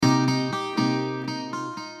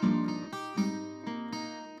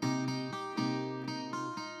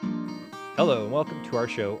Hello, and welcome to our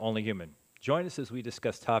show, Only Human. Join us as we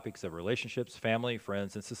discuss topics of relationships, family,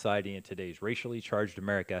 friends, and society in today's racially charged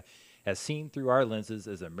America, as seen through our lenses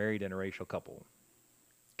as a married interracial couple.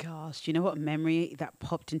 Gosh, you know what memory that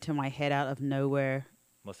popped into my head out of nowhere?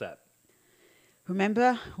 What's that?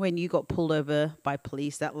 Remember when you got pulled over by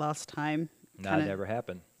police that last time? No, it never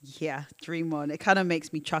happened. Yeah, dream on. It kind of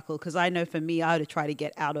makes me chuckle because I know for me, I would try to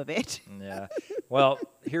get out of it. Yeah. Well,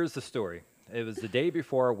 here's the story. It was the day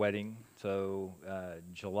before our wedding, so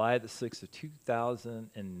July the 6th of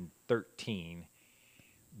 2013.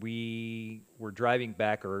 We were driving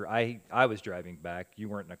back, or I was driving back. You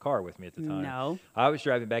weren't in a car with me at the time. No. I was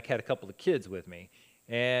driving back, had a couple of kids with me,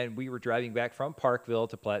 and we were driving back from Parkville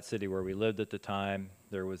to Platte City, where we lived at the time.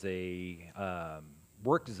 There was a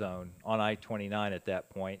work zone on I-29 at that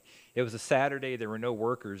point. It was a Saturday. There were no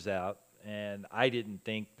workers out, and I didn't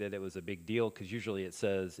think that it was a big deal because usually it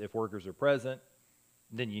says if workers are present,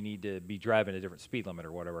 then you need to be driving a different speed limit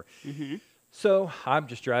or whatever. Mm-hmm. So I'm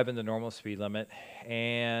just driving the normal speed limit,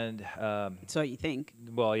 and So you think?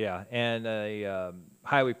 well, yeah, and a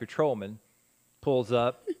highway patrolman pulls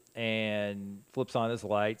up and flips on his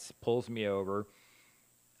lights, pulls me over.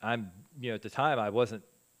 At the time I wasn't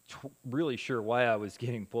really sure why I was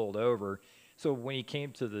getting pulled over. So when he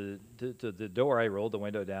came to the door, I rolled the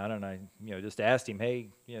window down and I, just asked him,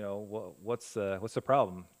 "Hey, what's the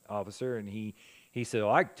problem, officer?" And he said,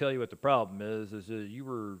 "Well, I can tell you what the problem is you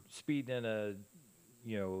were speeding in a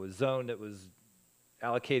zone that was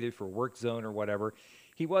allocated for work zone or whatever."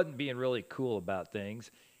 He wasn't being really cool about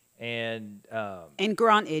things, and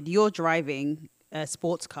granted, you're driving a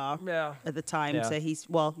sports car yeah, at the time, yeah. so you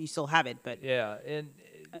still have it, but yeah, and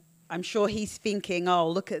I'm sure he's thinking, "Oh,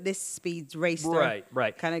 look at this speed racer,"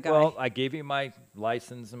 right, kind of guy. Well, I gave him my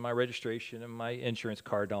license and my registration and my insurance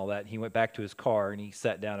card and all that. And he went back to his car and he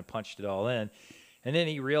sat down and punched it all in. And then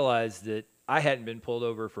he realized that I hadn't been pulled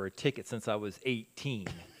over for a ticket since I was 18.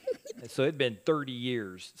 So it'd been 30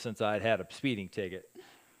 years since I'd had a speeding ticket.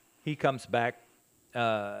 He comes back,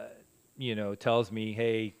 tells me,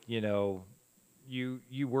 "Hey, you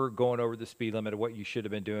were going over the speed limit of what you should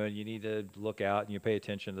have been doing. You need to look out and you pay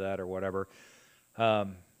attention to that or whatever."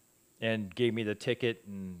 And gave me the ticket,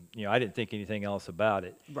 and I didn't think anything else about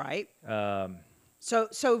it. Right.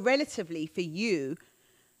 So relatively for you,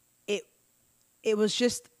 it was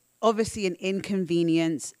just obviously an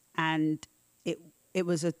inconvenience, and it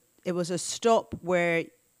was a stop where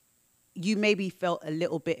you maybe felt a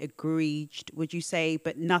little bit aggrieved, would you say,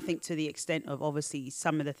 but nothing to the extent of obviously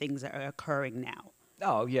some of the things that are occurring now.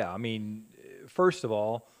 Oh yeah, I mean, first of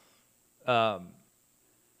all, I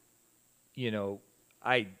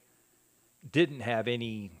didn't have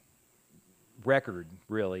any record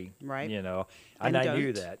really, Right. and I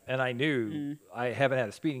knew that, and I knew I haven't had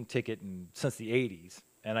a speeding ticket since the 80s,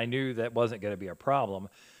 and I knew that wasn't going to be a problem,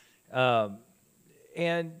 and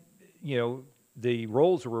the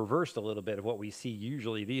roles were reversed a little bit of what we see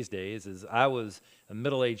usually these days. Is I was a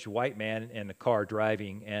middle-aged white man in the car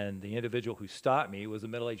driving, and the individual who stopped me was a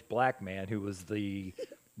middle-aged black man who was the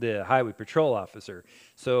highway patrol officer.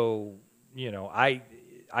 So I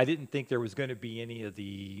didn't think there was going to be any of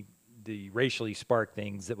the racially sparked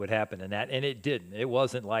things that would happen in that, and it didn't. It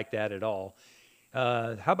wasn't like that at all.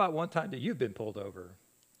 How about one time that you've been pulled over?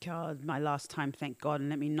 God, my last time, thank God, and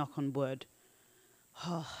let me knock on wood.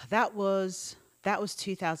 Oh, that was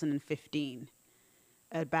 2015,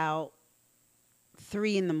 about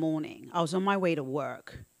 3 a.m. I was on my way to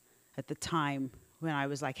work at the time when I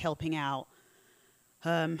was like helping out,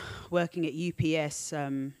 working at UPS.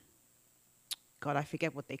 God, I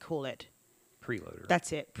forget what they call it. Preloader.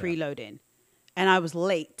 That's it, preloading. And I was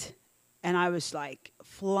late, and I was like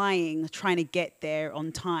flying, trying to get there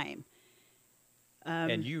on time.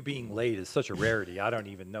 And you being late is such a rarity. I don't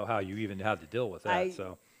even know how you even had to deal with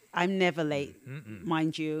that. I'm never late,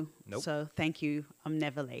 mind you. Nope. So thank you. I'm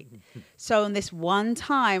never late. So on this one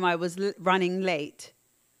time I was running late,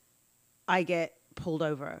 I get pulled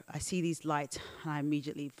over. I see these lights, and I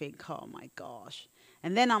immediately think, "Oh my gosh."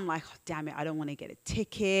 And then I'm like, "Oh, damn it, I don't want to get a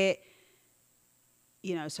ticket."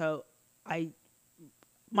 So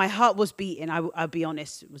my heart was beating. I'll be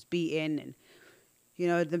honest, it was beating. And,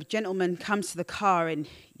 the gentleman comes to the car, and,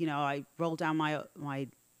 I roll down my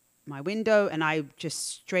window, and I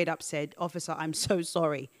just straight up said, "Officer, I'm so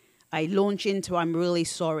sorry." I launch into, "I'm really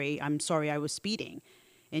sorry. I'm sorry I was speeding."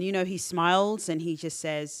 And, he smiles, and he just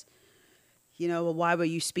says, "Well, why were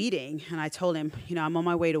you speeding?" And I told him, "I'm on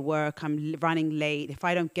my way to work. I'm running late. If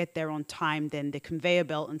I don't get there on time, then the conveyor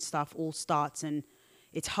belt and stuff all starts, and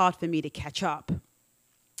it's hard for me to catch up."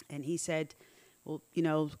 And he said, "Well,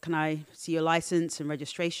 can I see your license and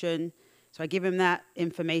registration?" So I give him that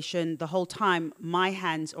information. The whole time, my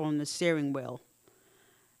hands are on the steering wheel.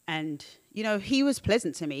 And, you know, he was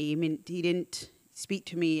pleasant to me. I mean, he didn't speak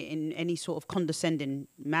to me in any sort of condescending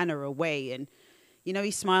manner or way. And, you know,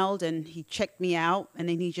 he smiled and he checked me out. And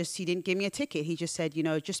then he didn't give me a ticket. He just said, you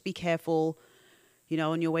know, just be careful, you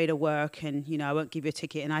know, on your way to work. And, you know, I won't give you a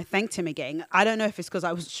ticket. And I thanked him again. I don't know if it's because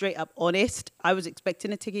I was straight up honest. I was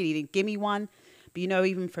expecting a ticket. He didn't give me one. But, you know,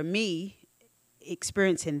 even for me,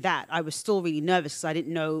 experiencing that, I was still really nervous because I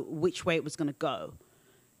didn't know which way it was going to go.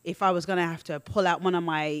 If I was going to have to pull out one of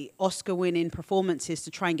my Oscar-winning performances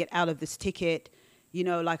to try and get out of this ticket, you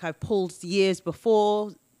know, like I've pulled years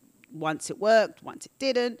before. Once it worked, once it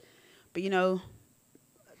didn't. But, you know,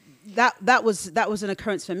 that was an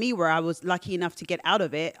occurrence for me where I was lucky enough to get out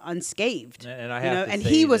of it unscathed. And I have to and say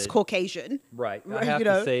he was that, Caucasian. Right. I have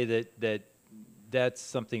to say that's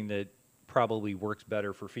something that probably works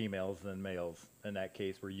better for females than males in that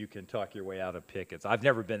case, where you can talk your way out of tickets. I've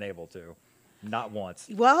never been able to. Not once.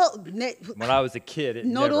 Well, when I was a kid, it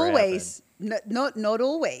not never always. happened. Not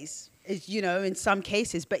always. You know, in some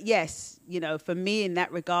cases, but yes, you know, for me in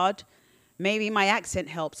that regard, maybe my accent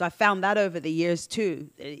helps. I found that over the years too.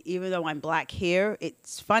 Even though I'm black here,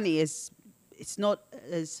 it's funny, it's not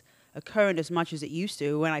as occurrent as much as it used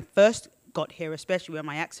to. When I first got here, especially when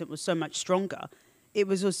my accent was so much stronger, it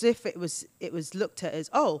was as if it was looked at as,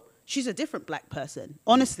 oh, she's a different black person.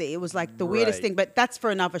 Honestly, it was like the weirdest thing. But that's for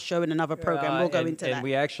another show and another program. We'll go into that. And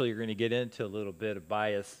we actually are going to get into a little bit of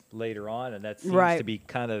bias later on, and that seems to be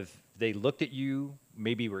kind of, they looked at you,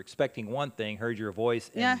 maybe were expecting one thing, heard your voice,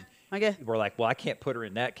 and I guess we're like, well, I can't put her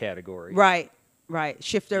in that category. Right.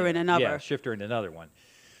 Shift her in another. Yeah, shift her in another one.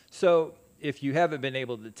 So if you haven't been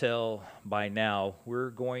able to tell by now, we're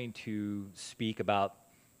going to speak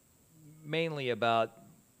mainly about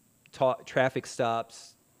traffic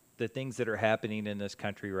stops, the things that are happening in this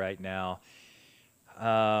country right now.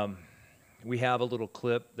 We have a little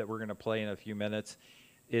clip that we're going to play in a few minutes.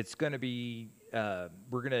 It's going to be, we're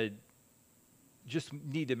going to just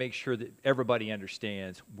need to make sure that everybody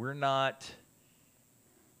understands we're not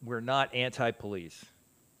anti-police.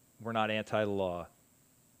 We're not anti-law.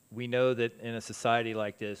 We know that in a society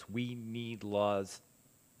like this, we need laws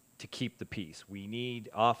to keep the peace. We need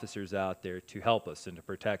officers out there to help us and to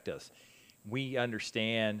protect us. We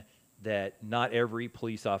understand that not every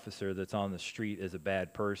police officer that's on the street is a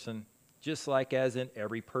bad person, just like as in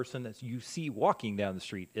every person that you see walking down the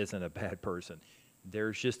street isn't a bad person.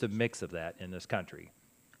 There's just a mix of that in this country.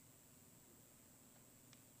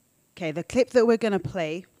 Okay, the clip that we're going to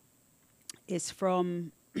play is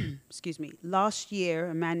from, excuse me, last year,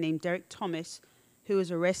 a man named Derek Thomas, who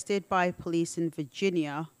was arrested by police in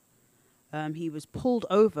Virginia. He was pulled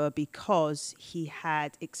over because he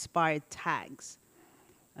had expired tags.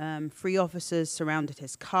 3 officers surrounded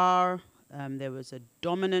his car. There was a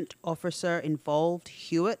dominant officer involved,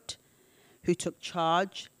 Hewitt, who took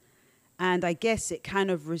charge. And I guess it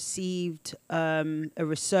kind of received a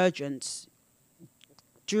resurgence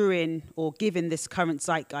during or given this current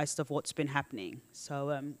zeitgeist of what's been happening.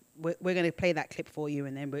 So we're going to play that clip for you,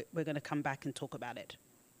 and then we're going to come back and talk about it.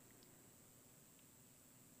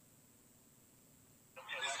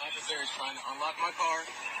 This officer is trying to unlock my car.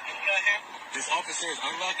 This officer is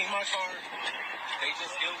unlocking my car. They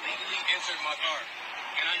just illegally entered my car.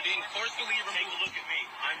 And I'm being forcefully removed. Take a look at me.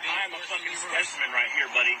 I'm a fucking specimen right here,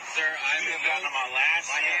 buddy. Sir, I'm in no... on my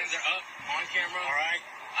last... My hands are up on camera. All right?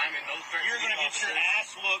 I'm in no threat. You're going to get your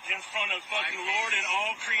ass whooped in front of fucking Lord and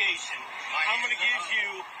all creation. I'm going to give you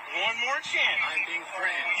one more chance. I'm being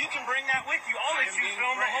threatened. You can bring that with you. I'll let you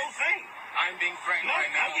film the whole thing. I'm being threatened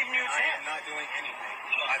right now. I'm giving you a chance. I am not doing anything.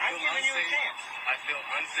 I'm giving you a chance. I feel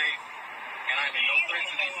unsafe. And I'm in no threat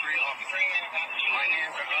to these 3 officers. My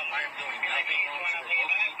hands are up. I am doing nothing wrong to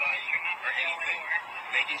provoke anybody or anything.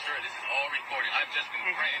 Making sure this is all recorded. I've just been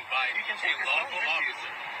threatened by a lawful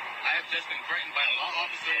officer. I have just been threatened by a law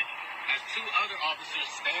officer as 2 other officers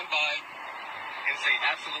stand by and say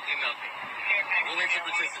absolutely nothing. Willing to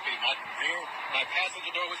participate. My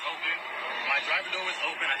passenger door was open. My driver door was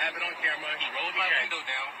open. I have it on camera. He rolled my window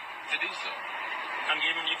down to do so. I'm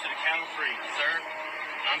giving you to the count of 3. Sir,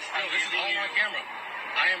 this is all on camera.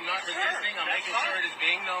 I am not resisting. I'm making sure it is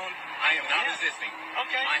being known. I am not resisting.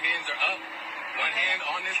 Okay. My hands are up. One hand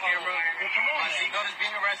on this camera. My seatbelt is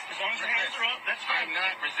being arrested. As long as your hands are up, that's fine. I'm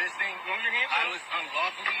not resisting. As long as your hands are up. I was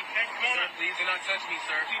unlawfully. Sir, please do not touch me,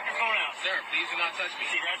 sir. Keep your phone out. Sir, please do not touch me.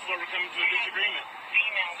 See, that's where we're coming to a disagreement.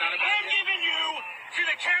 It's not about I'm giving you to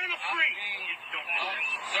the count of 3. Don't do it.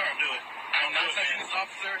 Sir, do it. I'm not touching this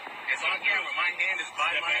officer. It's on camera. My hand is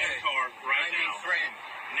by my head. I'm being threatened.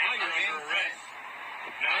 Now you're under arrest.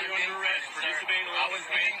 Now you're under arrest for disobeying the law. I was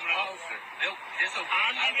being officer.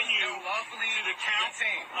 I'm giving you to the count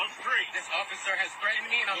of 3. This officer has threatened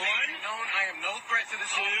me, and I'm making it known I am no threat to the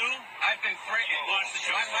school. 2. I've been threatened. Watch the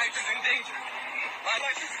show. My life is in danger. My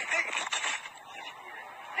life is in danger.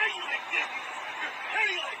 How do you like that? How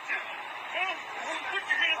do you like that? Huh? Put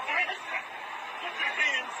your hands behind your back. Put your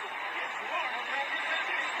hands. Yes, you are.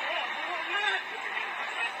 Yes, you are. No, I'm not.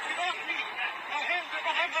 Get off me. My hands are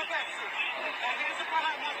behind my back, sir. My hands are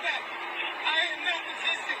behind my back. I am not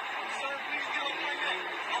resisting. Sir, please get off my neck.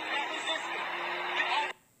 I'm not resisting. Get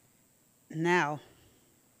off. Now,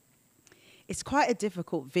 it's quite a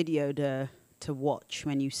difficult video to watch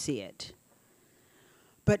when you see it.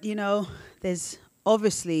 But, you know, there's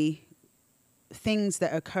obviously things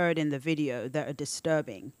that occurred in the video that are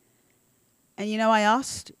disturbing. And, you know, I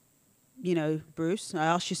asked, you know, Bruce, I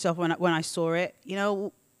asked yourself when I saw it, you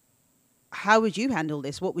know, how would you handle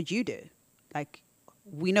this? What would you do? Like,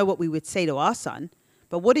 we know what we would say to our son,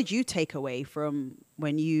 but what did you take away from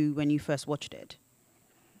when you first watched it?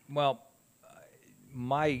 Well,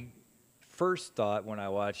 my first thought when I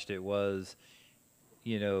watched it was,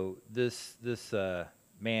 you know, this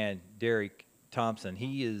man, Derek Thompson,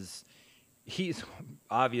 he's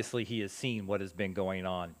obviously he has seen what has been going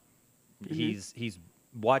on. Mm-hmm. He's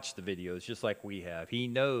watched the videos just like we have. He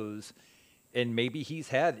knows, and maybe he's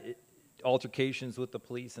had altercations with the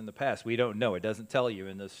police in the past. We don't know. It doesn't tell you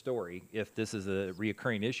in this story if this is a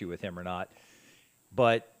reoccurring issue with him or not.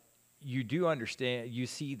 But you do understand, you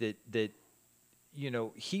see that you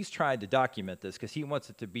know, he's tried to document this because he wants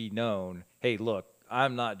it to be known, hey, look,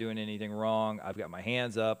 I'm not doing anything wrong. I've got my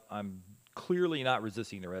hands up. I'm clearly not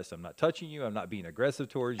resisting arrest. I'm not touching you. I'm not being aggressive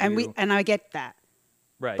towards you. And I get that.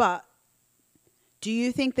 Right. But do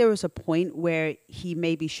you think there was a point where he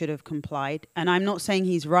maybe should have complied? And I'm not saying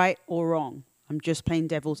he's right or wrong. I'm just playing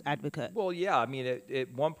devil's advocate. Well, yeah. I mean,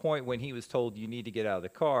 at one point when he was told you need to get out of the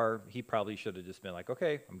car, he probably should have just been like,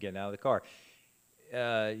 okay, I'm getting out of the car.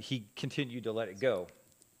 He continued to let it go.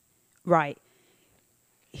 Right.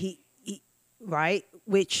 Right,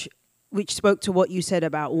 which spoke to what you said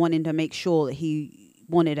about wanting to make sure that he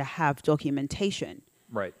wanted to have documentation.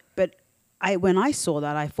 Right. But when I saw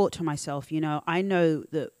that, I thought to myself, you know, I know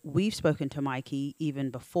that we've spoken to Mikey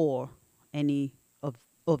even before any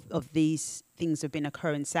of these things have been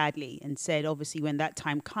occurring, sadly, and said, obviously, when that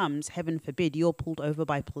time comes, heaven forbid, you're pulled over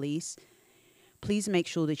by police, please make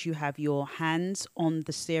sure that you have your hands on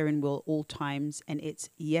the steering wheel all times, and it's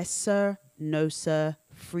yes, sir, no, sir,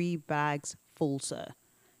 free bags, full, sir.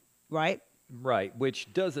 Right? Right,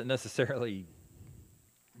 which doesn't necessarily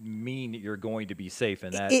mean that you're going to be safe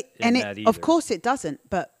in that, either. Of course it doesn't,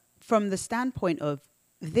 but from the standpoint of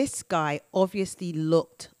this guy obviously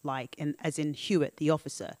looked like, and as in Hewitt, the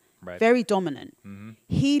officer, right, very dominant. Mm-hmm.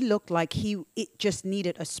 He looked like it just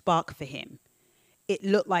needed a spark for him. It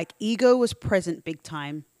looked like ego was present big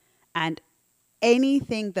time, and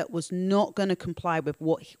anything that was not going to comply with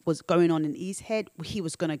what was going on in his head, he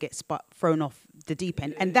was going to get thrown off the deep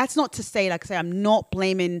end. And that's not to say, like I say, I'm not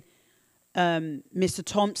blaming Mr.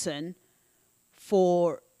 Thompson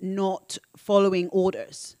for not following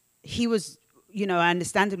orders. He was, you know,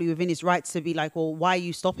 understandably within his rights to be like, well, why are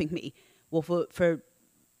you stopping me? Well, for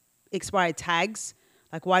expired tags,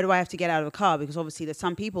 like, why do I have to get out of a car? Because obviously there's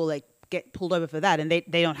some people like get pulled over for that, and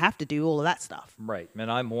they don't have to do all of that stuff. Right.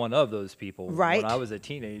 And I'm one of those people. Right. When I was a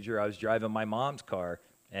teenager, I was driving my mom's car.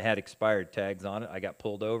 It had expired tags on it. I got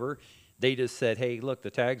pulled over. They just said, hey, look,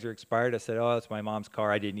 the tags are expired. I said, oh, that's my mom's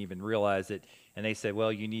car. I didn't even realize it. And they said,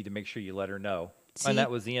 well, you need to make sure you let her know. See, and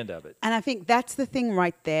that was the end of it. And I think that's the thing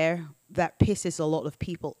right there that pisses a lot of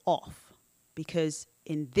people off. Because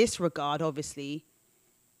in this regard, obviously,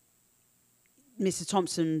 Mr.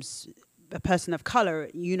 Thompson's a person of color,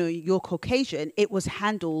 you know, you're Caucasian, it was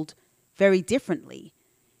handled very differently,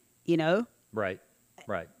 you know? Right,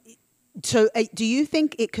 right. So do you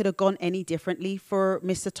think it could have gone any differently for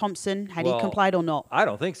Mr. Thompson had he complied or not? I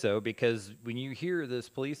don't think so, because when you hear this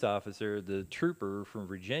police officer, the trooper from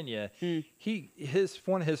Virginia,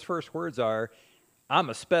 one of his first words are, I'm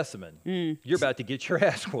a specimen. You're about to get your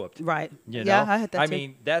ass whooped. Right. You know? Yeah, I heard that too. I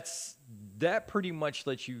mean, that pretty much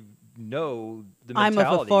lets you know the mentality.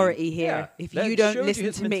 I'm of authority here. Yeah, if you don't listen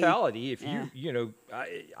his to me. mentality. If you know,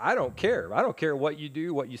 I don't care. I don't care what you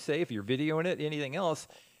do, what you say, if you're videoing it, anything else.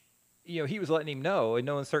 You know, he was letting him know in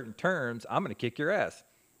no uncertain terms, I'm going to kick your ass.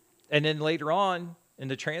 And then later on in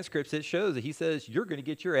the transcripts, it shows that he says, you're going to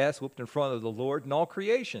get your ass whooped in front of the Lord and all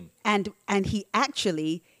creation. And he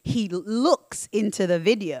looks into the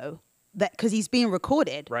video that because he's being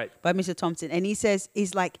recorded by Mr. Thompson, and he says,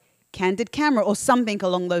 he's like, candid camera or something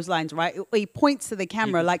along those lines, right? He points to the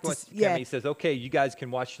camera he says, okay, you guys can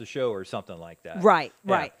watch the show or something like that. Right,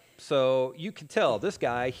 yeah. Right. So you can tell this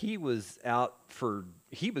guy, he was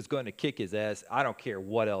going to kick his ass. I don't care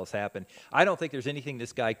what else happened. I don't think there's anything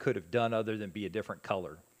this guy could have done other than be a different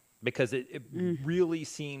color, because it really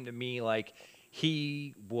seemed to me like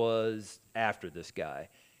he was after this guy.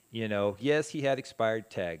 You know, yes, he had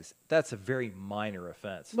expired tags. That's a very minor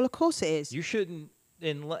offense. Well, of course it is. You shouldn't.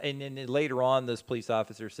 And then later on, this police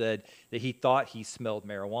officer said that he thought he smelled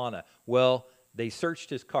marijuana. Well, they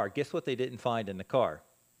searched his car. Guess what they didn't find in the car?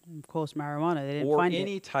 Of course, marijuana. They didn't Or find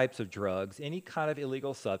any it. types of drugs, any kind of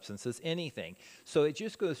illegal substances, anything. So it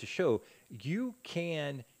just goes to show you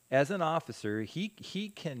can, as an officer, he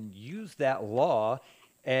can use that law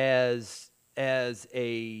as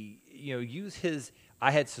a, you know, use his, I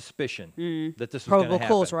had suspicion that this was going to happen.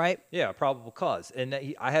 Probable cause, right? Yeah, probable cause. And that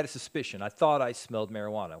I had a suspicion. I thought I smelled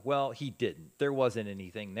marijuana. Well, he didn't. There wasn't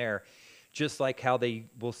anything there. Just like how they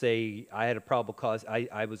will say, I had a probable cause.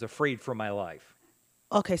 I was afraid for my life.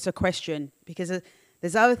 Okay, so question, because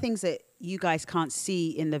there's other things that you guys can't see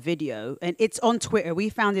in the video, and it's on Twitter. We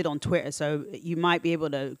found it on Twitter, so you might be able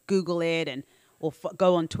to Google it or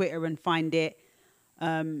go on Twitter and find it.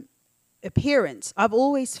 Appearance. I've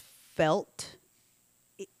always felt,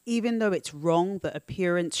 even though it's wrong, that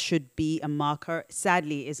appearance should be a marker.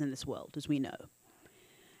 Sadly, it is in this world, as we know.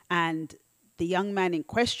 And the young man in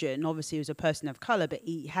question, obviously, was a person of color, but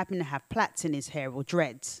he happened to have plaits in his hair or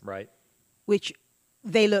dreads. Right. Which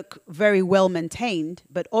they look very well maintained,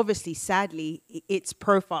 but obviously, sadly, it's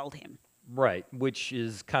profiled him. Right, which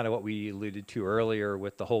is kind of what we alluded to earlier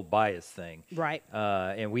with the whole bias thing. Right.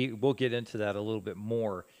 And we'll get into that a little bit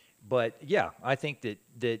more. But yeah, I think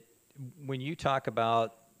that when you talk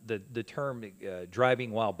about the term driving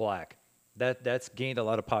while black, that's gained a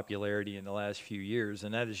lot of popularity in the last few years,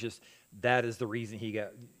 and that is the reason he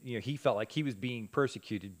got, you know, he felt like he was being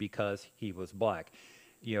persecuted because he was black.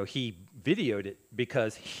 You know, he videoed it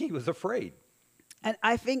because he was afraid. And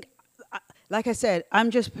I think, like I said,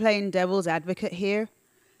 I'm just playing devil's advocate here.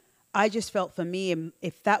 I just felt for me,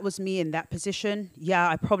 if that was me in that position, yeah,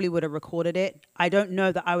 I probably would have recorded it. I don't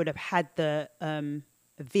know that I would have had the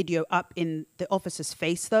video up in the officer's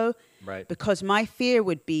face, though. Right. Because my fear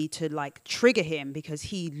would be to, like, trigger him because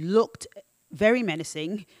he looked very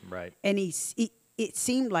menacing. Right. And it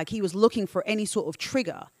seemed like he was looking for any sort of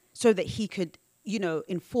trigger so that he could, you know,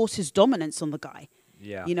 enforce his dominance on the guy.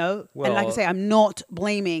 Yeah. You know? Well, and like I say, I'm not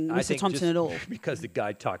blaming I Mr. think Thompson just at all. because the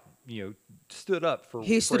guy stood up for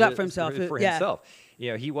He stood up for himself. himself, For yeah. himself.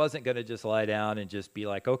 You know, he wasn't going to just lie down and just be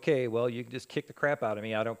like, okay, well, you can just kick the crap out of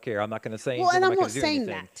me. I don't care. I'm not going to say anything. Well, and I'm not not gonna do saying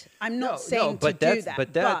anything. that. I'm not saying but to that's, do that.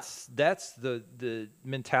 But that's the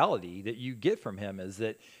mentality that you get from him, is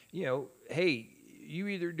that, you know, hey, you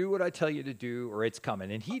either do what I tell you to do or it's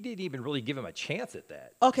coming. And he didn't even really give him a chance at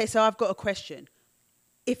that. Okay, so I've got a question.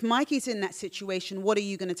 If Mikey's in that situation, what are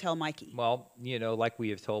you going to tell Mikey? Well, you know, like we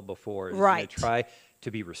have told before, is, Right. you know, try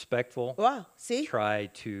to be respectful. Wow, see? Try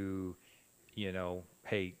to, you know,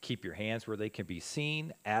 hey, keep your hands where they can be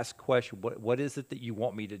seen. Ask questions. What is it that you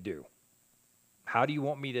want me to do? How do you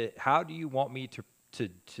want me to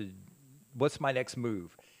what's my next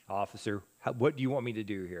move, officer? What do you want me to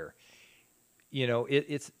do here? You know,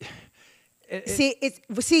 it's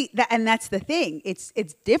and that's the thing.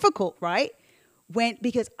 It's difficult, right?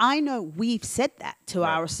 Because I know we've said that to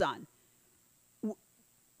Right. our son.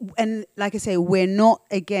 And like I say, we're not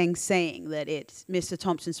again saying that it's Mr.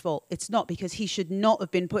 Thompson's fault. It's not, because he should not have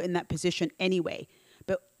been put in that position anyway.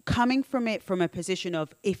 But coming from it from a position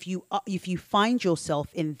of, if you find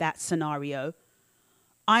yourself in that scenario,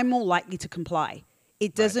 I'm more likely to comply.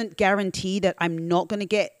 It doesn't guarantee that I'm not going to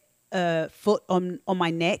get a foot on my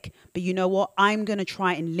neck, but you know what? I'm going to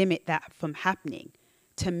try and limit that from happening.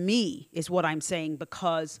 To me is what I'm saying,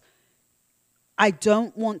 because I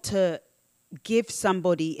don't want to give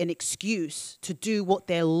somebody an excuse to do what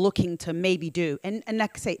they're looking to maybe do. And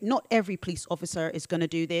like I say, not every police officer is going to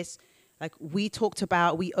do this. Like we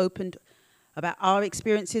opened about our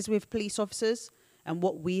experiences with police officers and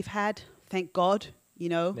what we've had, thank God, you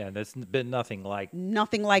know. Yeah, there's been nothing like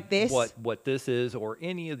this. What this is, or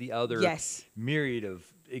any of the other Yes. myriad of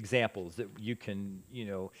examples that you can, you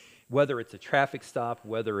know, whether it's a traffic stop,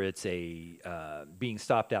 whether it's a being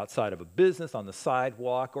stopped outside of a business on the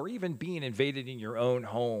sidewalk, or even being invaded in your own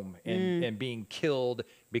home and being killed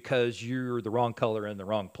because you're the wrong color in the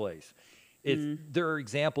wrong place. There are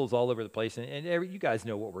examples all over the place, and you guys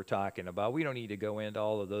know what we're talking about. We don't need to go into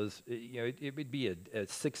all of those. You know, it would be a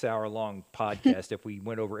 6-hour-long podcast if we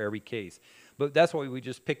went over every case. But that's why we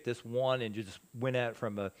just picked this one and just went at it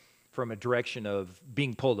from a direction of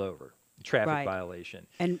being pulled over. Traffic violation.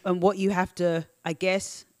 And what you have to, I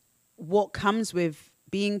guess, what comes with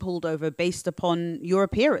being pulled over based upon your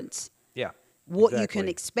appearance, Yeah. what you can exactly.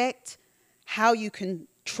 expect, how you can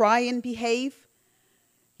try and behave,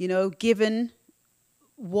 given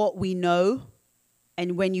what we know.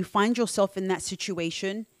 And when you find yourself in that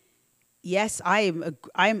situation, yes, I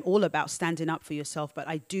am all about standing up for yourself, but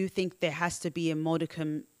I do think there has to be a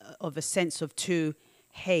modicum of a sense of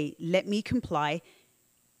hey, let me comply.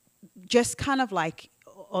 Just kind of like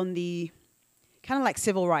on the kind of like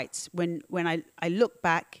civil rights. When I look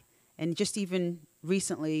back, and just even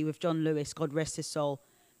recently with John Lewis, God rest his soul,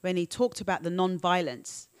 when he talked about the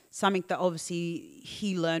non-violence, something that obviously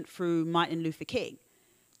he learned through Martin Luther King,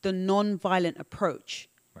 the non-violent approach,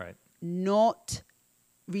 Right. not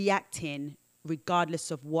reacting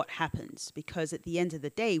regardless of what happens, because at the end of the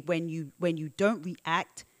day, when you don't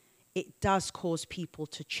react, it does cause people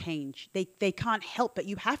to change. They can't help but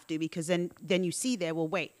you have to, because then you see there, well,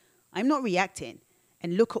 wait, I'm not reacting,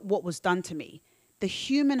 and look at what was done to me. The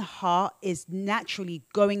human heart is naturally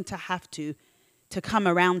going to have to come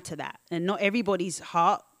around to that, and not everybody's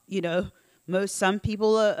heart, some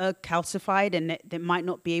people are calcified, and they might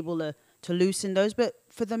not be able to loosen those, but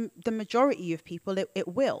for the majority of people, it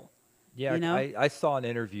will. Yeah, I saw an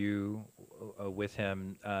interview with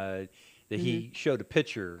him that he showed a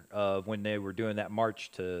picture of when they were doing that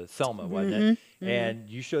march to Selma, wasn't it? And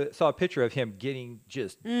you saw a picture of him getting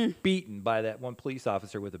just beaten by that one police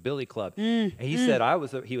officer with a billy club. And he said,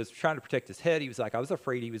 he was trying to protect his head. He was like, I was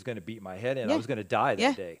afraid he was going to beat my head in. I Yeah. was going to die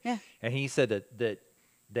that day. Yeah. And he said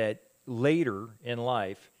that later in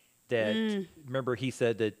life, that remember he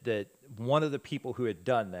said that one of the people who had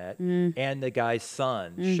done that and the guy's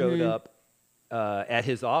son showed up at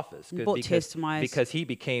his office because he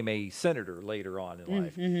became a senator later on in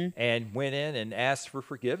life and went in and asked for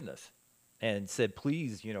forgiveness and said,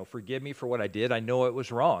 please, forgive me for what I did. I know it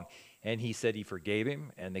was wrong. And he said he forgave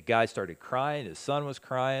him, and the guy started crying. His son was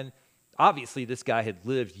crying. Obviously, this guy had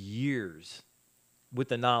lived years with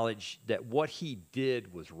the knowledge that what he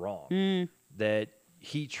did was wrong, that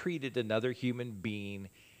he treated another human being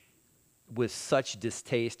with such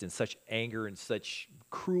distaste and such anger and such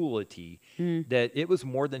cruelty that it was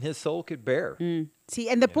more than his soul could bear. See,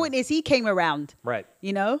 and the point is, he came around. Right.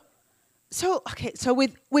 So, okay, so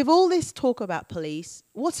with all this talk about police,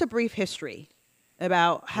 what's a brief history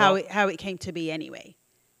about how it came to be anyway?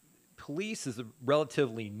 Police is a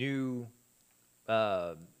relatively new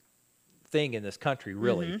thing in this country,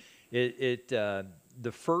 really.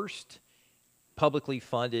 The first publicly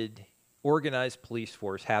funded organized police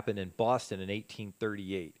force happened in Boston in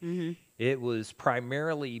 1838. It was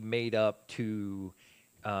primarily made up to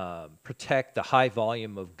protect the high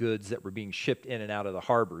volume of goods that were being shipped in and out of the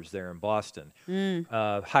harbors there in Boston,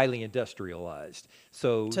 highly industrialized.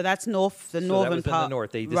 So that's the northern that was part. in the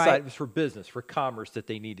north. They decided it was for business, for commerce, that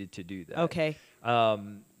they needed to do that. Okay.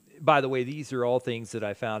 By the way, these are all things that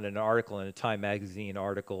I found in an article, in a Time magazine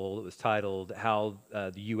article that was titled "How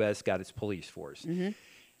the U.S. Got Its Police Force."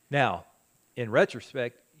 Now, in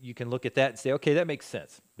retrospect, you can look at that and say, okay, that makes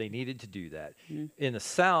sense. They needed to do that. In the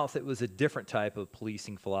South, it was a different type of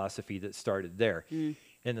policing philosophy that started there.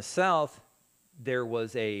 In the South, there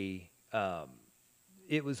was it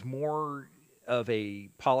was more of a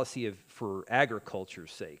policy for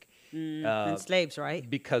agriculture's sake. And slaves, right?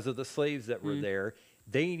 Because of the slaves that were there,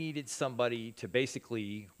 they needed somebody to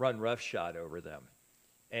basically run roughshod over them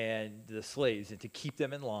and the slaves, and to keep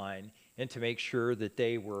them in line and to make sure that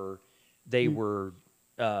they were in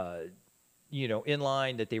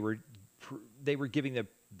line, that they were giving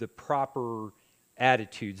the proper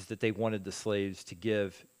attitudes that they wanted the slaves to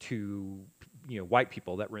give to white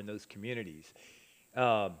people that were in those communities.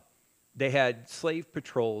 They had slave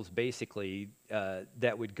patrols, basically,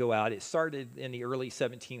 that would go out. It started in the early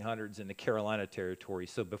 1700s in the Carolina Territory.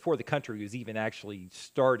 So before the country was even actually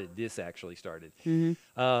started, this actually started.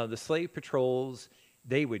 The slave patrols,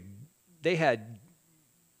 they had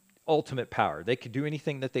ultimate power. They could do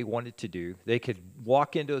anything that they wanted to do. They could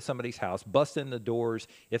walk into somebody's house, bust in the doors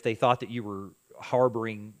if they thought that you were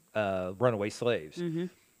harboring runaway slaves.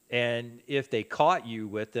 And if they caught you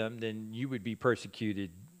with them, then you would be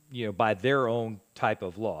persecuted by their own type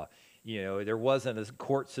of law. There wasn't a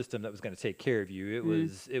court system that was going to take care of you.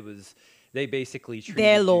 It was they basically treated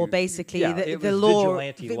their law, you, basically. Yeah, the was law,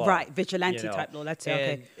 vigilante law. Right, vigilante type law. That's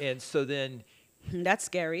okay. And so then, that's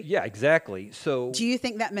scary. yeah, exactly. So, do you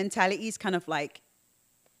think that mentality is kind of like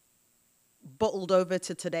bottled over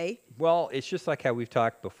to today? Well, it's just like how we've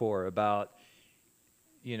talked before about,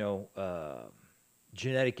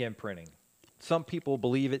 genetic imprinting. Some people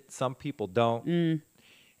believe it, some people don't.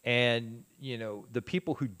 And, the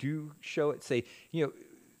people who do show it say,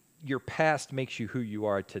 your past makes you who you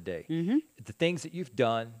are today. The things that you've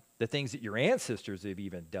done, the things that your ancestors have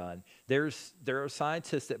even done. There are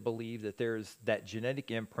scientists that believe that there's that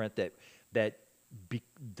genetic imprint that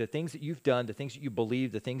the things that you've done, the things that you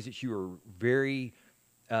believe, the things that you are very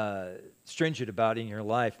stringent about in your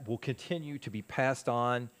life will continue to be passed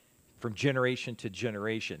on from generation to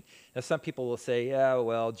generation. Now, some people will say, yeah,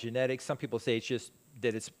 well, genetics. Some people say it's just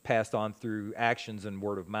that it's passed on through actions and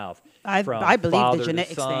word of mouth. I from believe the father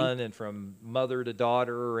genetics to son thing. and from mother to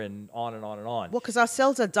daughter and on and on and on. Well, because our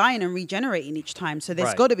cells are dying and regenerating each time, so there's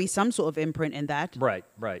Right. got to be some sort of imprint in that.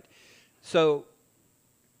 Right. So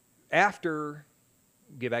after,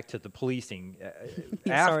 get back to the policing,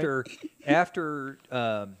 Sorry. after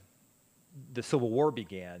the Civil War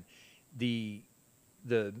began, the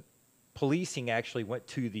policing actually went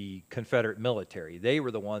to the Confederate military. They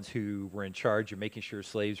were the ones who were in charge of making sure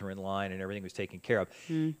slaves were in line and everything was taken care of.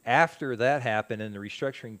 After that happened in the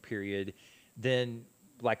restructuring period, then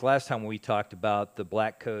like last time when we talked about the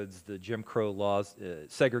black codes, the Jim Crow laws,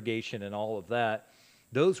 segregation and all of that,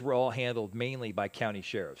 those were all handled mainly by county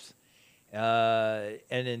sheriffs. And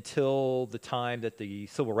until the time that the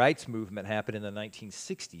Civil Rights Movement happened in the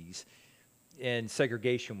 1960s and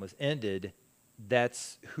segregation was ended,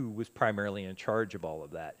 that's who was primarily in charge of all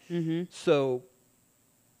of that. So,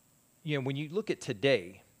 when you look at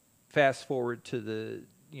today, fast forward to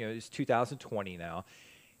it's 2020 now,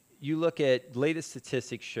 you look at latest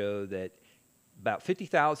statistics show that about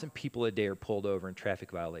 50,000 people a day are pulled over in traffic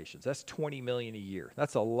violations. That's 20 million a year.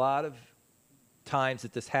 That's a lot of times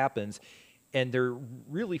that this happens. And they're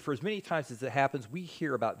really, for as many times as it happens, we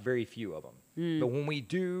hear about very few of them. But when we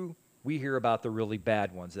do, we hear about the really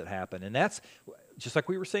bad ones that happen. And that's, just like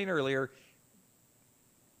we were saying earlier,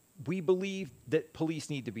 we believe that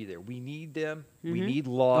police need to be there. We need them. We need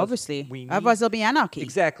laws. Obviously. We need, Otherwise, there'll be anarchy.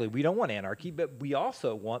 Exactly. We don't want anarchy, but we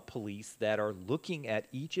also want police that are looking at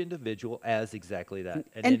each individual as exactly that. An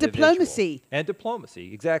And individual. diplomacy. And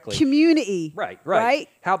diplomacy, exactly. Community. Right.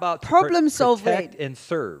 How about to problem solving? protect and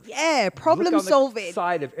serve? Yeah, problem Look on solving. the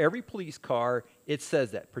side of every police car, it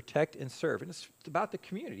says that, protect and serve. And it's about the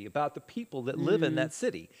community, about the people that live in that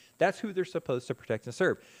city. That's who they're supposed to protect and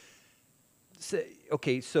serve. So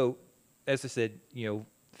as I said,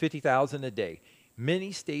 50,000 a day.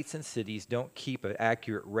 Many states and cities don't keep an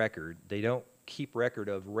accurate record. They don't keep record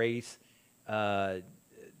of race, the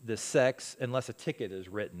sex, unless a ticket is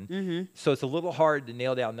written. So it's a little hard to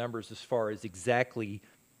nail down numbers as far as exactly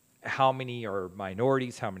how many are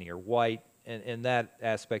minorities, how many are white, and that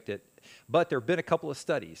aspect. But there have been a couple of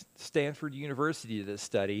studies. Stanford University did a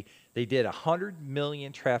study. They did 100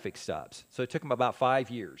 million traffic stops. So it took them about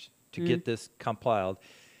 5 years to get this compiled,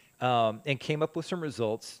 and came up with some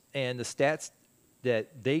results. And the stats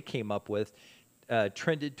that they came up with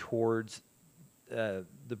trended towards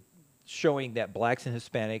showing that blacks and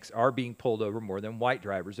Hispanics are being pulled over more than white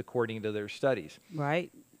drivers, according to their studies. Right.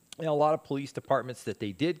 And a lot of police departments that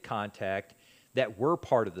they did contact that were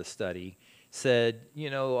part of the study said, a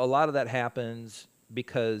lot of that happens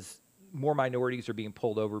because more minorities are being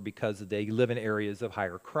pulled over because they live in areas of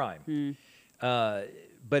higher crime.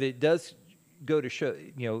 But it does go to show,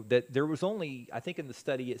 that there was only, I think in the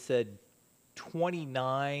study it said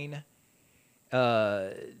 29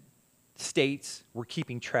 states were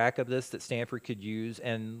keeping track of this that Stanford could use,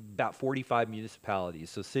 and about 45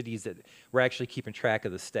 municipalities, so cities that were actually keeping track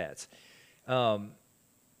of the stats. In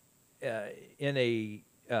a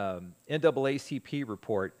NAACP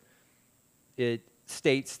report, it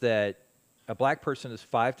states that a black person is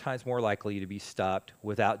 5 times more likely to be stopped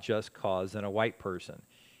without just cause than a white person.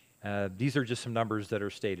 These are just some numbers that are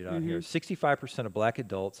stated on here. 65% of black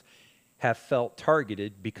adults have felt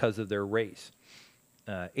targeted because of their race.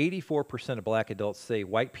 84% of black adults say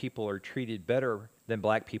white people are treated better than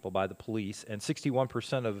black people by the police, and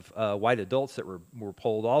 61% of white adults that were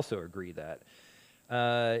polled also agree that.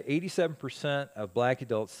 87% of black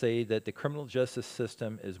adults say that the criminal justice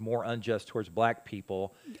system is more unjust towards black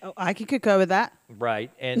people. Oh, I can concur with that.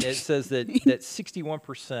 Right, and it says that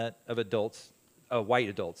 61% of adults, white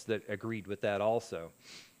adults, that agreed with that also.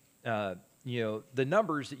 The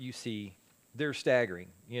numbers that you see, they're staggering.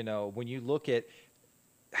 When you look at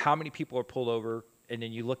how many people are pulled over, and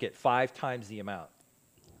then you look at 5 times the amount.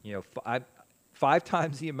 5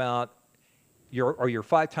 times the amount, you're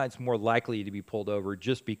 5 times more likely to be pulled over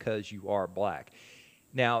just because you are black.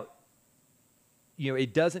 Now,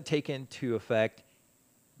 it doesn't take into effect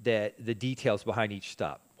that the details behind each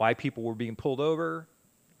stop. Why people were being pulled over,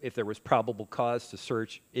 if there was probable cause to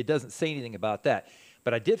search, it doesn't say anything about that.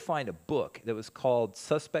 But I did find a book that was called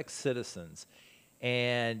Suspect Citizens,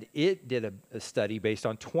 And it did a study based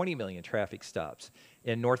on 20 million traffic stops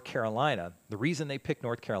in North Carolina. The reason they picked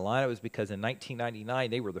North Carolina was because in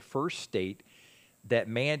 1999, they were the first state that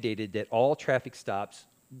mandated that all traffic stops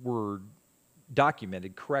were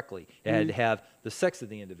documented correctly. It had to have the sex of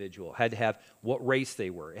the individual, had to have what race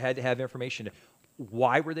they were, it had to have information.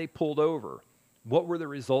 Why were they pulled over? What were the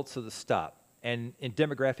results of the stop? And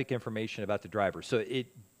demographic information about the driver. So it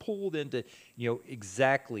pulled into,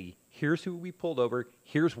 exactly, here's who we pulled over,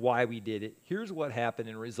 here's why we did it, here's what happened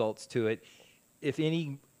and results to it. If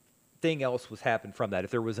anything else was happened from that,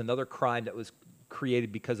 if there was another crime that was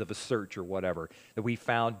created because of a search or whatever, that we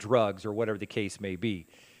found drugs or whatever the case may be.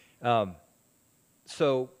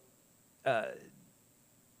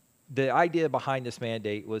 The idea behind this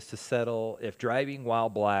mandate was to settle if driving while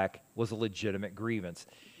black was a legitimate grievance.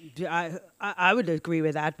 I would agree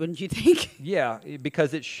with that, wouldn't you think? Yeah,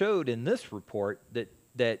 because it showed in this report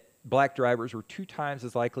that black drivers were 2 times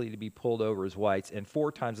as likely to be pulled over as whites and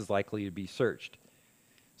 4 times as likely to be searched.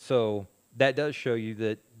 So that does show you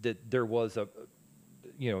that there was a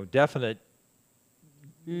definite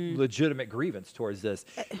legitimate grievance towards this.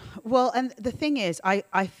 Well, and the thing is,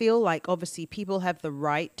 I feel like obviously people have the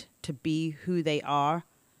right to be who they are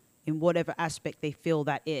in whatever aspect they feel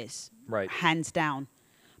that is. Right. Hands down.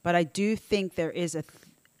 But I do think there is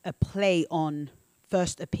a play on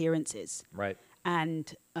first appearances. Right.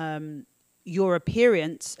 And your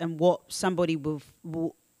appearance and what somebody will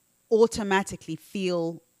automatically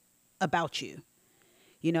feel about you,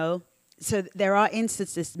 So there are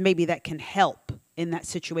instances maybe that can help in that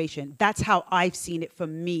situation. That's how I've seen it for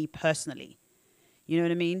me personally. You know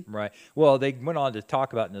what I mean? Right. Well, they went on to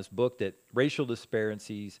talk about in this book that racial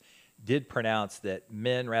disparities did pronounce that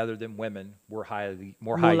men rather than women were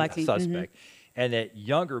more highly likely, suspect, and that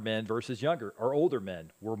younger men versus older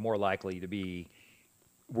men were more likely to be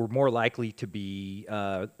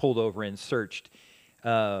pulled over and searched.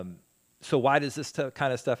 So why does this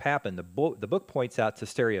kind of stuff happen? The book points out to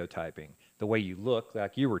stereotyping, the way you look,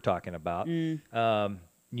 like you were talking about.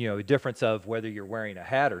 The difference of whether you're wearing a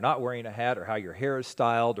hat or not wearing a hat, or how your hair is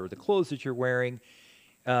styled, or the clothes that you're wearing.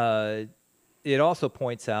 It also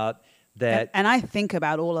points out that... And I think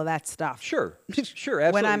about all of that stuff. Sure,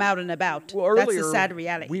 absolutely. When I'm out and about. Well, that's a sad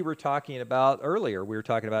reality. We were talking about, when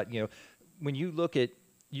you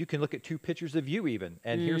can look at 2 pictures of you even,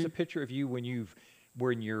 and here's a picture of you when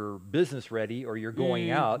you're business ready or you're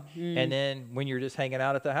going out, and then when you're just hanging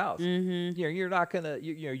out at the house, you're not gonna,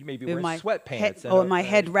 you may be wearing sweatpants or my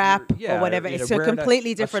head wrap or whatever. It's a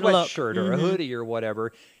completely different look. A sweatshirt or a hoodie or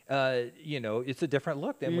whatever. It's a different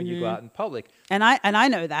look than when you go out in public. And I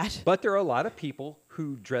know that. But there are a lot of people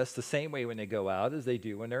who dress the same way when they go out as they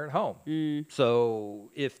do when they're at home.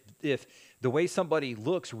 So if the way somebody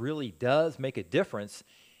looks really does make a difference,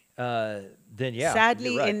 then yeah.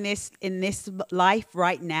 Sadly, right. in this life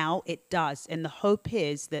right now, it does, and the hope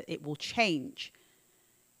is that it will change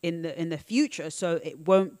in the future, so it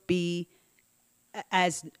won't be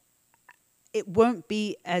as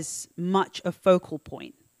much a focal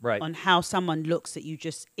point on how someone looks that you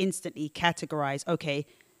just instantly categorize. Okay,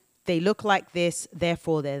 they look like this,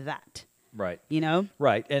 therefore they're that. Right.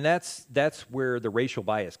 Right. And that's where the racial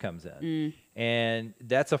bias comes in. And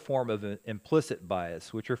that's a form of an implicit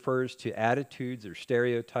bias, which refers to attitudes or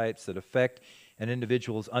stereotypes that affect an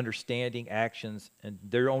individual's understanding, actions, and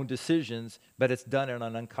their own decisions, but it's done on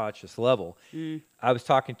an unconscious level. I was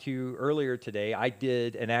talking to you earlier today. I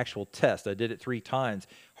did an actual test. I did it 3 times.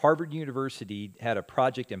 Harvard University had a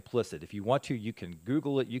project implicit. If you want to, you can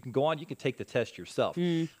Google it. You can go on. You can take the test yourself.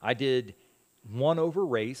 I did 1 over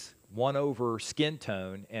race, 1 over skin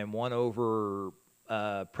tone, and 1 over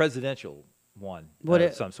presidential one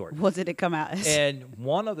of some sort. What did it come out as? And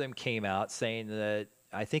one of them came out saying that,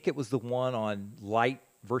 I think it was the one on light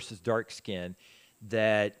versus dark skin,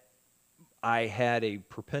 that I had a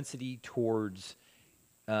propensity towards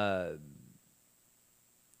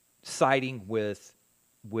siding with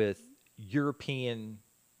European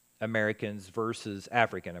Americans versus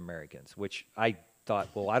African Americans, which I thought,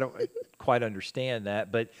 well, I don't quite understand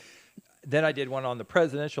that. But then I did one on the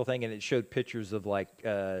presidential thing, and it showed pictures of like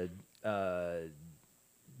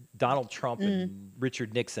Donald Trump and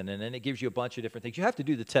Richard Nixon, and then it gives you a bunch of different things. You have to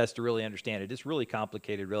do the test to really understand it. It's really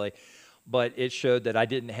complicated, really. But it showed that I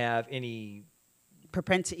didn't have any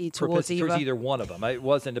propensity towards either one of them. It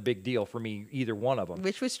wasn't a big deal for me, either one of them.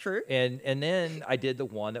 Which was true. And then I did the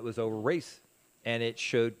one that was over race, and it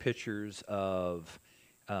showed pictures of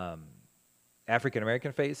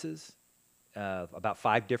African-American faces, about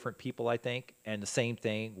 5 different people, I think, and the same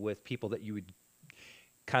thing with people that you would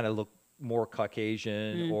kind of look more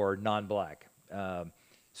Caucasian or non-black.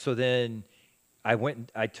 So then I went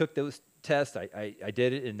and I took those tests. I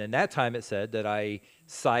did it, and then that time it said that I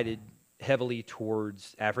sided heavily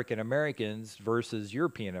towards African Americans versus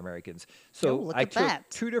European Americans. So look I at took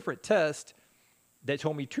that. 2 different tests that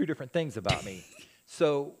told me 2 different things about me.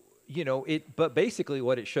 So, you know, but basically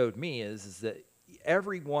what it showed me is that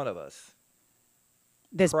every one of us,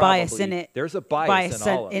 There's bias in probably, it. there's a bias in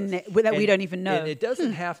all of us. in it that we don't even know. And it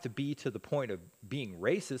doesn't have to be to the point of being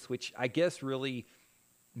racist, which I guess really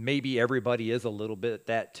maybe everybody is a little bit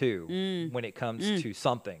that too when it comes to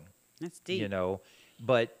something. That's deep. You know,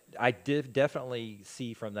 but I did definitely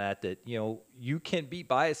see from that, you know, you can be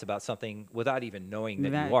biased about something without even knowing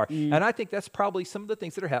that you are. And I think that's probably some of the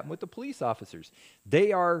things that are happening with the police officers.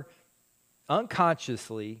 They are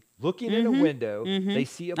unconsciously looking in a window. They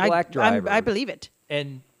see a black driver. I believe it.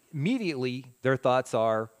 And immediately their thoughts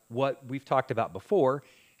are what we've talked about before,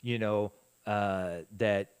 you know,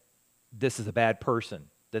 that this is a bad person,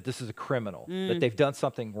 that this is a criminal, that they've done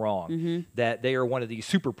something wrong, that they are one of these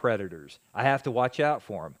super predators. I have to watch out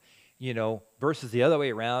for them, you know, versus the other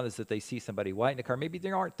way around is that they see somebody white in a car. Maybe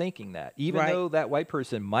they aren't thinking that, even though that white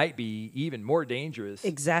person might be even more dangerous.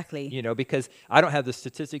 Exactly. You know, because I don't have the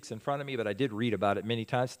statistics in front of me, but I did read about it many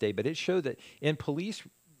times today. But it showed that in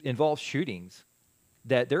police-involved shootings,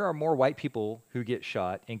 that there are more white people who get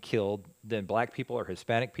shot and killed than black people or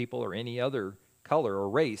Hispanic people or any other color or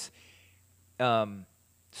race.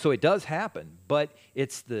 So it does happen, but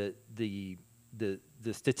it's the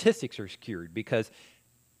statistics are skewed because,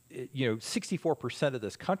 you know, 64% of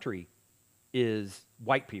this country is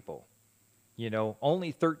white people. You know,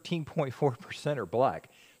 only 13.4% are black.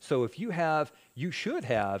 So if you should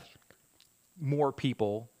have more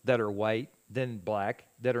people that are white than black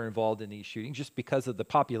that are involved in these shootings just because of the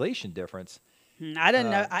population difference. I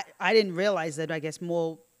don't know. I didn't realize that. I guess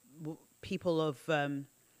more people of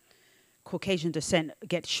Caucasian descent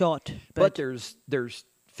get shot. But there's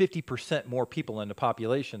 50% more people in the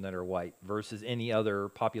population that are white versus any other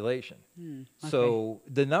population. Okay. So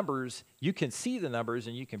the numbers, you can see the numbers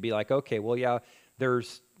and you can be like, okay, well, yeah,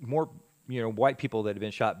 there's more, you know, white people that have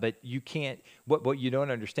been shot, but you can't, what you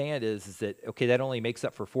don't understand is that, okay, that only makes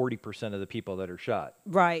up for 40% of the people that are shot.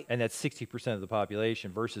 Right. And that's 60% of the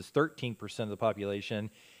population versus 13% of the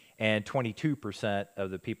population and 22%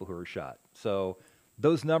 of the people who are shot. So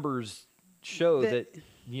those numbers show that,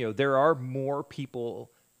 you know, there are more people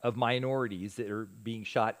of minorities that are being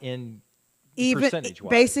shot in percentage-wise.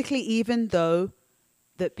 Basically, even though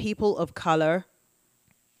that people of color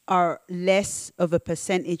are less of a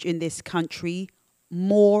percentage in this country,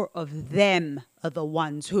 more of them are the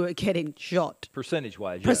ones who are getting shot.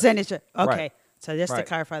 Percentage-wise, yes. Percentage. Okay. Right. So just to Right.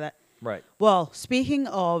 clarify that. Right. Well, speaking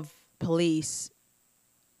of police,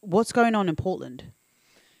 what's going on in Portland?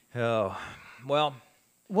 Oh, well,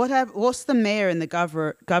 What's the mayor and the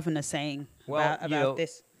governor saying about you know,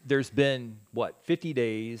 this? there's been, 50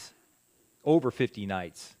 days, over 50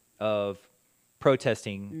 nights of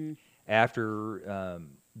protesting after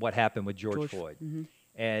what happened with George Floyd.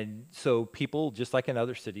 And so people, just like in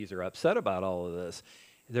other cities, are upset about all of this.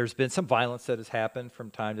 There's been some violence that has happened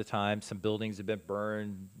from time to time. Some buildings have been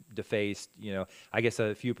burned, defaced. You know, I guess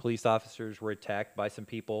a few police officers were attacked by some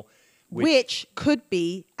people. Which could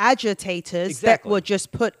be agitators that were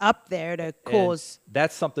just put up there to cause. And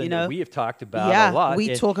that's something that we have talked about Yeah, a lot.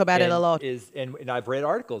 we talk about it a lot. And I've read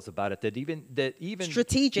articles about it that even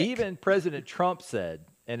Strategic. Even President Trump said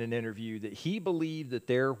in an interview that he believed that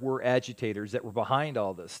there were agitators that were behind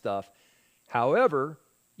all this stuff. However,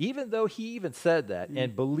 even though he even said that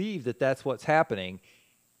and believed that that's what's happening,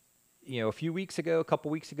 you know, a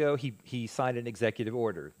couple weeks ago, he signed an executive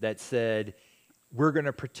order that said, we're going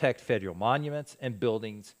to protect federal monuments and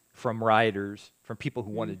buildings from rioters, from people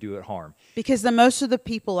who want to do it harm. Because most of the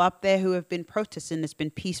people up there who have been protesting, it's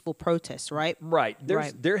been peaceful protests, right? Right.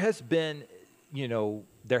 There has been, you know,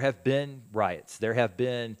 there have been riots. There have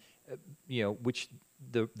been, you know, which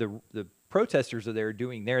the protesters are there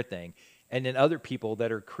doing their thing, and then other people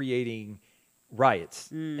that are creating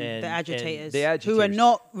riots and the agitators, the agitators who are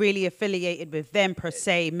not really affiliated with them per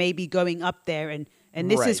se, maybe going up there and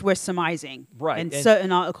this is we're surmising, right? And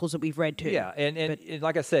certain articles that we've read too. Yeah, and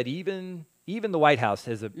like I said, even the White House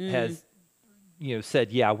has you know said,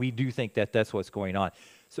 yeah, we do think that that's what's going on.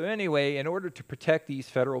 So anyway, in order to protect these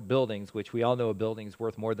federal buildings, which we all know a building's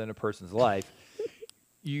worth more than a person's life,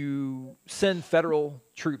 you send federal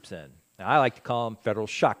troops in. Now, I like to call them federal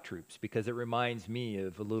shock troops because it reminds me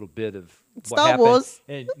of a little bit of what Star happened. Wars.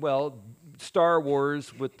 And, well, Star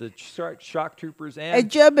Wars with the shock troopers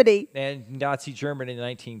and Germany. And Nazi Germany in the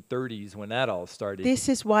 1930s when that all started. This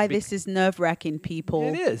is why this is nerve-wracking, people.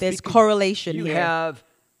 It is. There's correlation you here. You have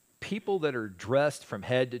people that are dressed from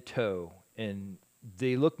head to toe and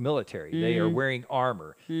they look military. They are wearing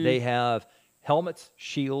armor. They have helmets,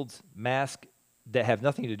 shields, masks that have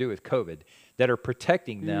nothing to do with COVID that are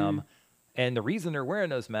protecting them. And the reason they're wearing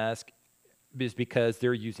those masks is because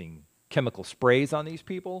they're using chemical sprays on these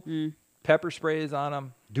people, pepper sprays on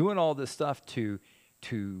them, doing all this stuff to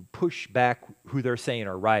push back who they're saying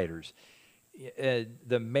are rioters.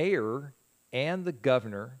 The mayor and the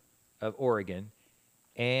governor of Oregon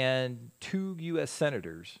and 2 U.S.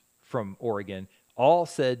 senators from Oregon all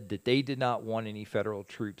said that they did not want any federal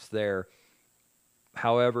troops there.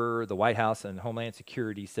 However, the White House and Homeland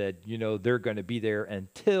Security said, they're going to be there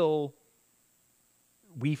until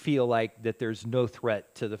we feel like that there's no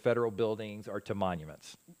threat to the federal buildings or to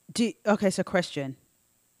monuments. Okay, so question.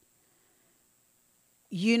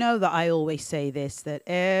 You know that I always say this, that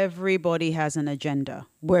everybody has an agenda,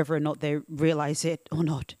 whether or not they realize it or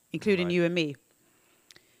not, including you and me.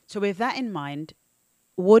 So with that in mind,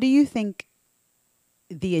 what do you think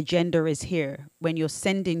the agenda is here when you're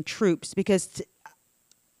sending troops? Because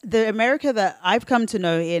the America that I've come to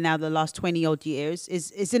know here now the last 20 odd years,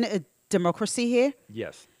 isn't it a democracy here?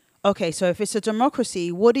 Yes. Okay, so if it's a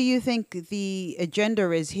democracy, what do you think the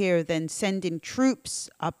agenda is here then sending troops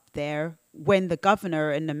up there when the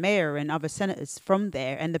governor and the mayor and other senators from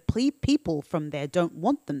there and the people from there don't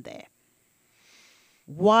want them there?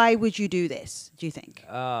 Why would you do this, do you think?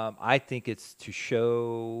 I think it's to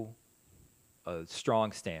show a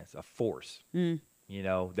strong stance, a force,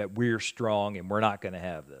 that we're strong and we're not going to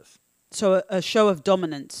have this. So a show of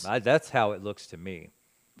dominance. That's how it looks to me.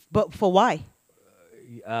 But for why?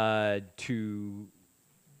 To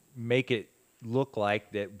make it look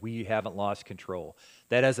like that we haven't lost control.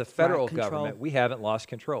 That as a federal government, we haven't lost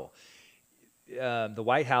control. The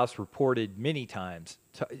White House reported many times,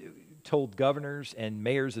 told governors and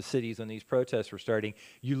mayors of cities when these protests were starting,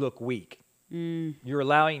 you look weak. You're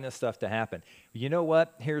allowing this stuff to happen. You know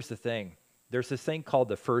what? Here's the thing. There's this thing called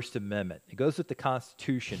the First Amendment. It goes with the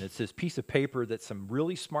Constitution. It's this piece of paper that some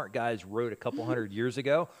really smart guys wrote a couple hundred years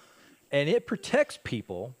ago. And it protects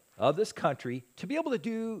people of this country to be able to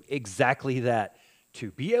do exactly that,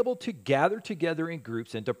 to be able to gather together in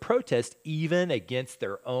groups and to protest even against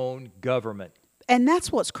their own government. And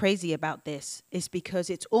that's what's crazy about this, is because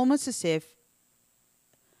it's almost as if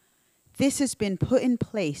this has been put in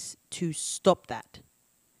place to stop that,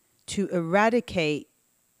 to eradicate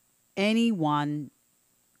anyone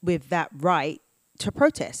with that right to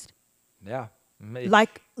protest. Yeah.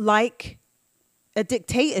 Like a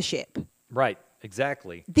dictatorship. Right,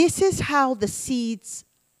 exactly. This is how the seeds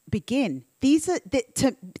begin. This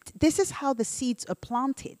is how the seeds are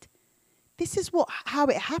planted. This is how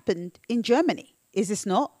it happened in Germany. Is this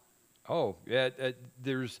not? Oh, yeah.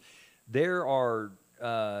 There are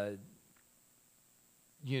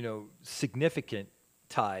significant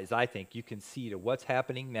ties, I think, you can see to what's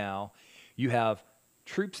happening now. You have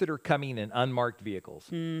troops that are coming in unmarked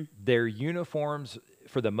vehicles. Their uniforms,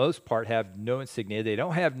 for the most part, have no insignia. They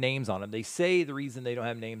don't have names on them. They say the reason they don't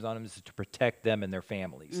have names on them is to protect them and their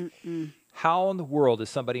families. How in the world is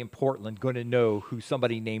somebody in Portland going to know who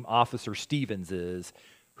somebody named Officer Stevens is,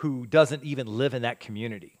 who doesn't even live in that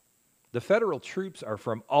community? The federal troops are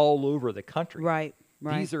from all over the country. Right.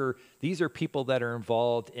 These are people that are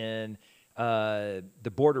involved in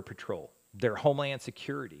the Border Patrol, their Homeland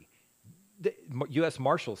Security, the U.S.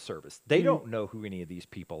 Marshals Service. They don't know who any of these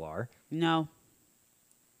people are. No.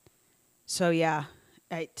 So, yeah,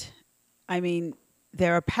 I mean,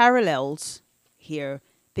 there are parallels here.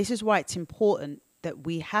 This is why it's important that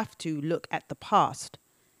we have to look at the past,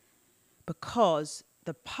 because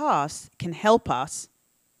the past can help us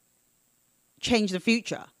change the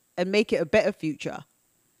future and make it a better future,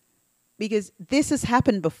 because this has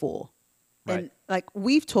happened before. Right. And like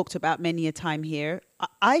we've talked about many a time here,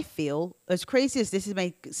 I feel, as crazy as this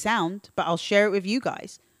may sound, but I'll share it with you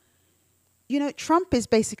guys. Trump is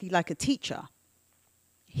basically like a teacher.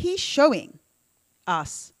 He's showing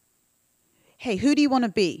us, hey, who do you want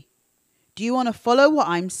to be? Do you want to follow what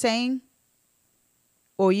I'm saying?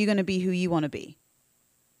 Or are you going to be who you want to be?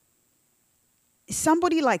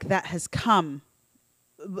 Somebody like that has come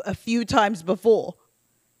a few times before.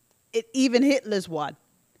 Even Hitler's one.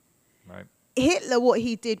 Right. Hitler, what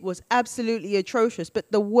he did was absolutely atrocious.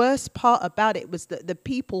 But the worst part about it was that the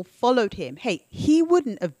people followed him. Hey, he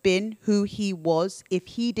wouldn't have been who he was if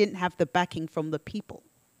he didn't have the backing from the people.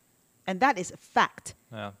 And that is a fact.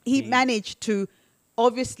 Yeah, he managed to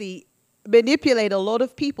obviously manipulate a lot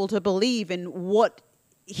of people to believe in what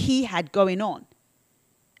he had going on.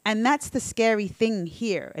 And that's the scary thing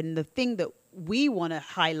here. And the thing that we want to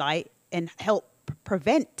highlight and help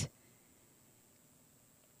prevent.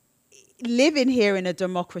 living here in a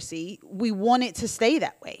democracy, we want it to stay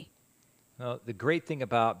that way. Well, the great thing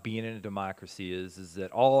about being in a democracy is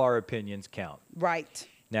that all our opinions count. Right.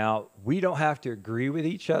 Now, we don't have to agree with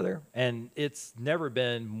each other, and it's never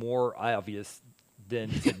been more obvious than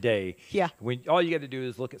today. Yeah. When all you got to do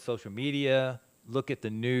is look at social media, look at the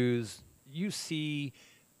news, you see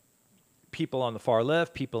people on the far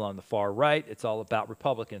left, people on the far right. It's all about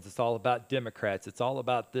Republicans. It's all about Democrats. It's all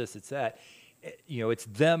about this. It's that. You know, it's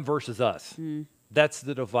them versus us. That's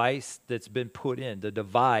the device that's been put in, the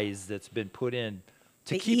devise that's been put in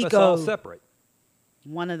to The keep us all ego. separate.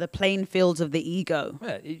 One of the playing fields of the ego.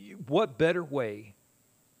 Yeah, what better way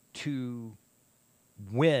to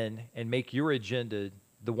win and make your agenda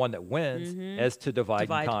the one that wins as to divide.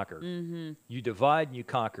 And conquer? You divide and you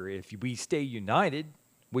conquer. If we stay united,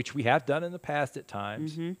 which we have done in the past at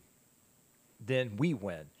times, then we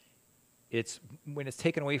win. It's when it's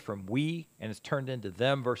taken away from we and it's turned into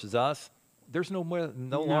them versus us, there's no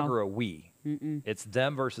longer a we. It's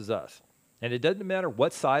them versus us. And it doesn't matter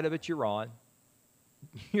what side of it you're on.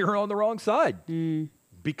 You're on the wrong side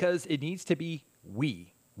because it needs to be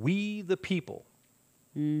we the people.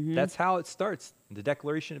 That's how it starts in the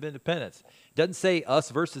Declaration of Independence. It doesn't say us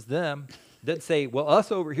versus them. It doesn't say, well,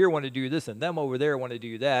 us over here want to do this and them over there want to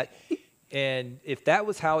do that. And if that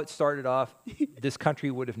was how it started off, this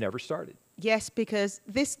country would have never started. Yes, because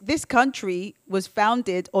this country was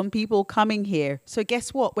founded on people coming here. So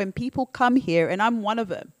guess what? When people come here, and I'm one of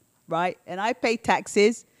them, right? And I pay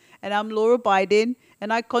taxes, and I'm law-abiding,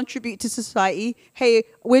 and I contribute to society. Hey,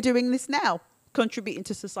 we're doing this now, contributing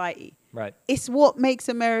to society. Right. It's what makes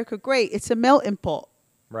America great. It's a melting pot.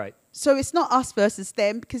 Right. So it's not us versus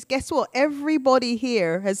them, because guess what? Everybody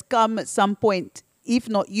here has come at some point. If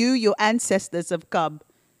not you, your ancestors have come.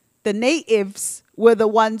 The natives were the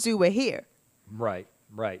ones who were here. Right.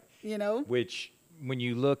 Right. You know? Which, when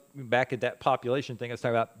you look back at that population thing, I was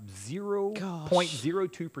talking about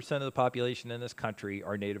 0.02% of the population in this country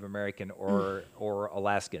are Native American or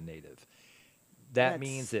Alaskan Native. That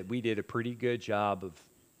means that we did a pretty good job of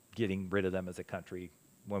getting rid of them as a country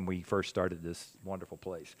when we first started this wonderful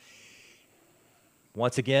place.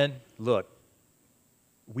 Once again, look,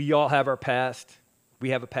 we all have our past.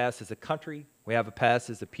 We have a past as a country. We have a past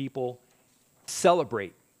as a people.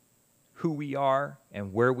 Celebrate who we are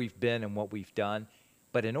and where we've been and what we've done.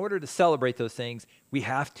 But in order to celebrate those things, we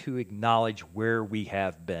have to acknowledge where we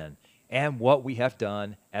have been and what we have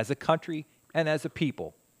done as a country and as a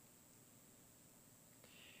people.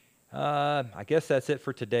 I guess that's it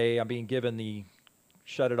for today. I'm being given the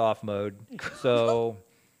shut it off mode. So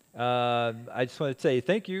I just want to say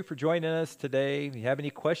thank you for joining us today. If you have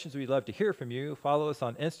any questions, we'd love to hear from you. Follow us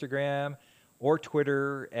on Instagram or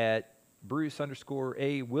Twitter at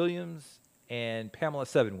Bruce_A Williams and Pamela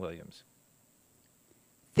 7 Williams.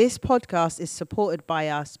 This podcast is supported by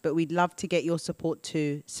us, but we'd love to get your support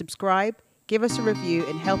too. Subscribe, give us a review,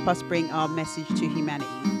 and help us bring our message to humanity.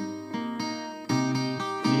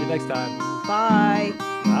 See you next time. Bye.